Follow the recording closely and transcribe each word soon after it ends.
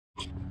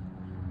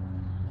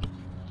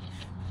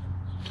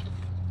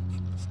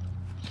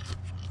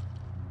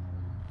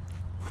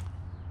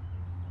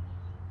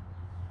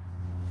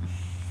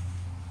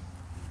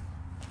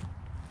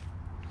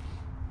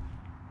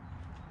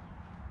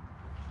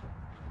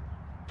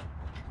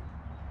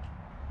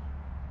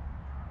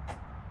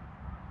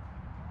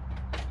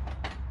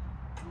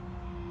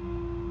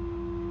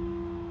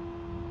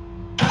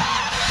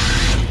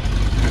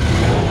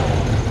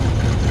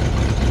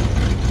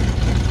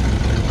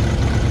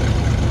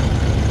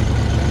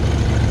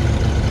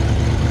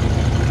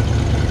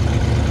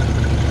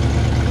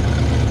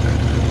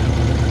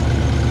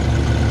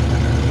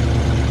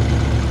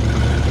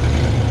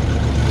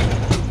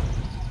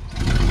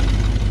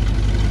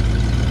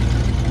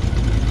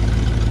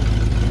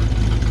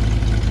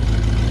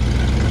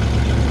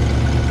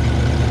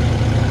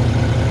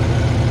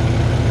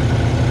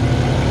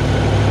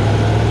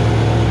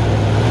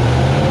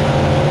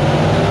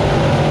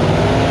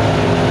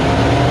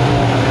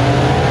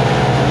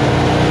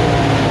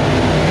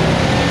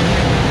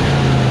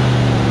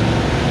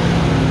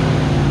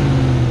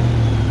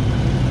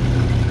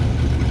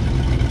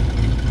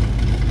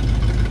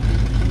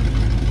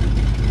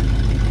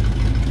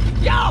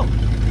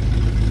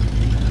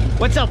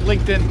What's up,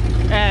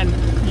 LinkedIn and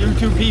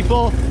YouTube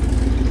people?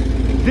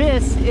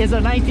 This is a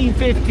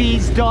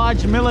 1950s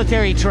Dodge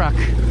military truck.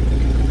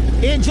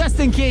 Just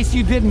in case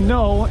you didn't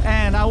know,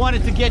 and I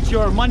wanted to get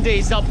your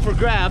Mondays up for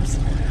grabs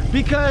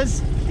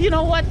because, you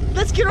know what,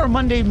 let's get our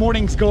Monday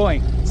mornings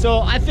going. So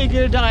I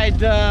figured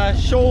I'd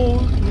show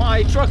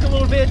my truck a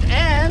little bit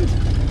and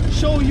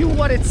show you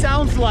what it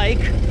sounds like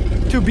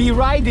to be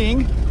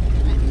riding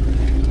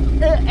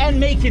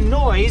and making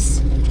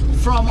noise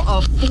from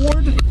a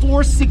Ford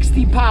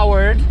 460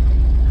 powered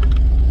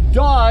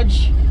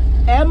Dodge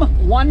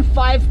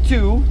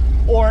M152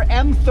 or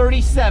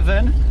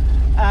M37.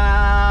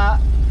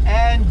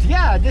 And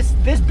yeah,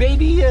 this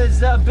baby is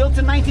built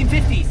in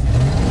 1950s.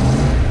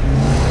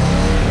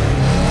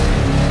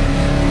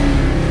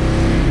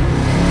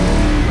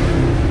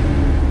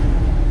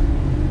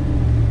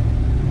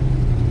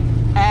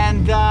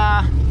 And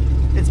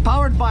it's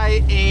powered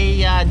by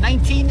a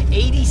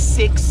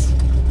 1986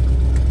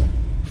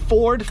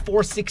 Ford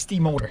 460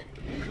 motor.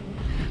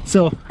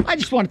 So I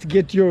just wanted to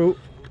get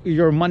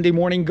your Monday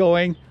morning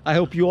going. I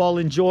hope you all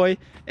enjoy,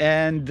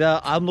 and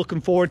I'm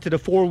looking forward to the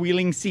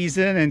four-wheeling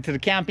season and to the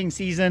camping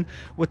season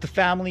with the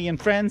family and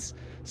friends.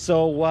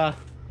 So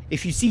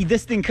if you see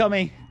this thing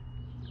coming,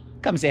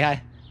 come say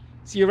hi.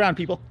 See you around,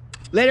 people.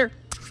 Later.